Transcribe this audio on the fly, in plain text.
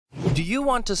Do you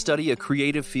want to study a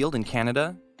creative field in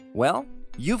Canada? Well,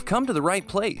 you've come to the right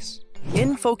place.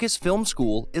 InFocus Film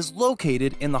School is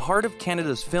located in the heart of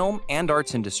Canada's film and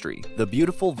arts industry, the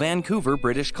beautiful Vancouver,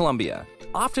 British Columbia.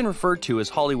 Often referred to as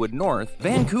Hollywood North,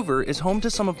 Vancouver is home to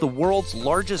some of the world's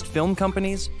largest film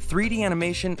companies, 3D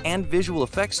animation and visual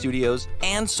effects studios,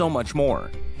 and so much more.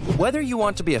 Whether you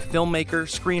want to be a filmmaker,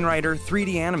 screenwriter,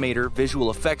 3D animator, visual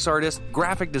effects artist,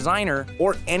 graphic designer,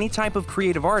 or any type of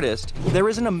creative artist, there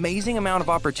is an amazing amount of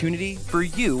opportunity for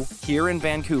you here in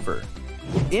Vancouver.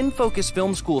 InFocus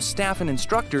Film School staff and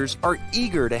instructors are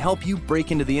eager to help you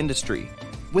break into the industry.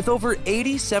 With over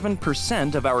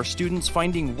 87% of our students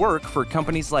finding work for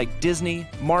companies like Disney,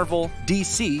 Marvel,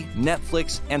 DC,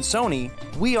 Netflix, and Sony,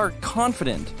 we are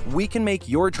confident we can make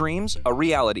your dreams a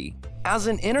reality. As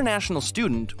an international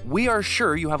student, we are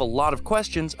sure you have a lot of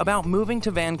questions about moving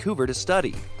to Vancouver to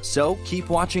study. So keep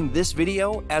watching this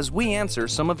video as we answer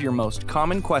some of your most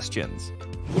common questions.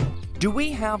 Do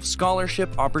we have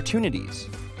scholarship opportunities?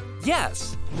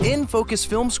 Yes! InFocus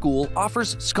Film School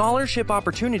offers scholarship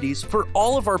opportunities for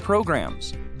all of our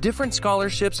programs. Different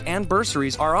scholarships and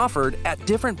bursaries are offered at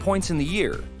different points in the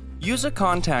year. Use a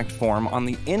contact form on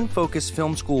the InFocus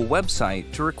Film School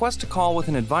website to request a call with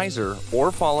an advisor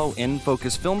or follow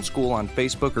InFocus Film School on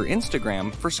Facebook or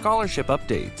Instagram for scholarship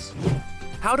updates.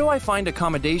 How do I find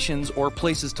accommodations or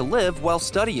places to live while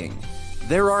studying?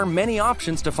 There are many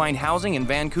options to find housing in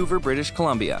Vancouver, British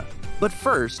Columbia. But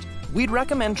first, we'd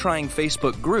recommend trying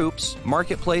Facebook groups,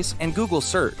 Marketplace, and Google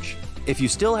Search. If you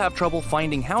still have trouble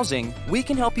finding housing, we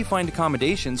can help you find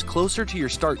accommodations closer to your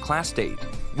start class date.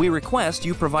 We request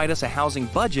you provide us a housing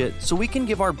budget so we can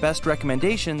give our best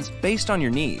recommendations based on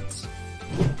your needs.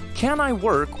 Can I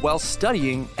work while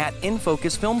studying at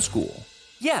InFocus Film School?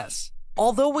 Yes!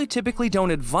 Although we typically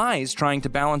don't advise trying to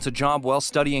balance a job while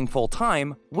studying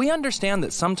full-time, we understand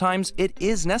that sometimes it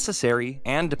is necessary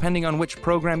and, depending on which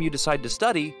program you decide to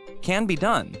study, can be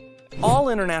done. All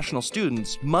international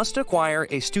students must acquire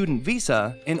a student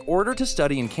visa in order to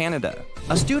study in Canada.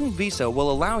 A student visa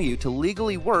will allow you to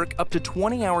legally work up to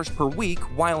 20 hours per week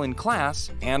while in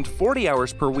class and 40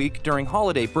 hours per week during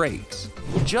holiday breaks.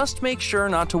 Just make sure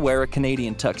not to wear a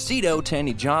Canadian tuxedo to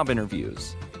any job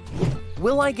interviews.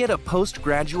 Will I get a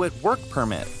postgraduate work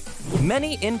permit?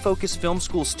 Many InFocus Film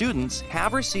School students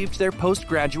have received their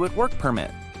postgraduate work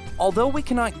permit. Although we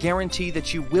cannot guarantee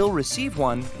that you will receive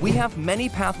one, we have many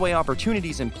pathway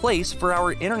opportunities in place for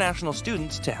our international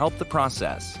students to help the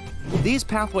process. These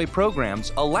pathway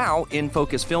programs allow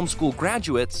InFocus Film School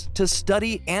graduates to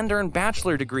study and earn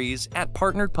bachelor degrees at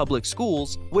partnered public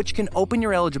schools, which can open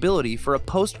your eligibility for a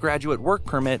postgraduate work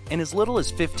permit in as little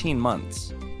as 15 months.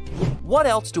 What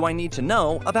else do I need to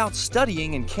know about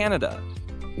studying in Canada?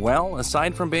 Well,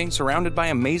 aside from being surrounded by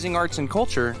amazing arts and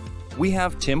culture, we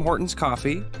have Tim Hortons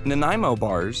coffee, Nanaimo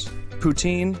bars,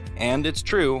 poutine, and it's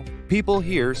true, people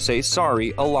here say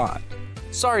sorry a lot.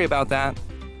 Sorry about that.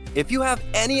 If you have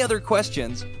any other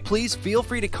questions, please feel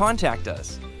free to contact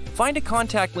us. Find a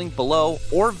contact link below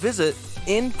or visit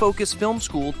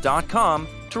infocusfilmschool.com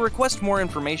to request more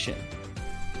information.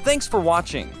 Thanks for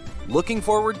watching. Looking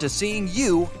forward to seeing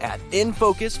you at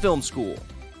InFocus Film School.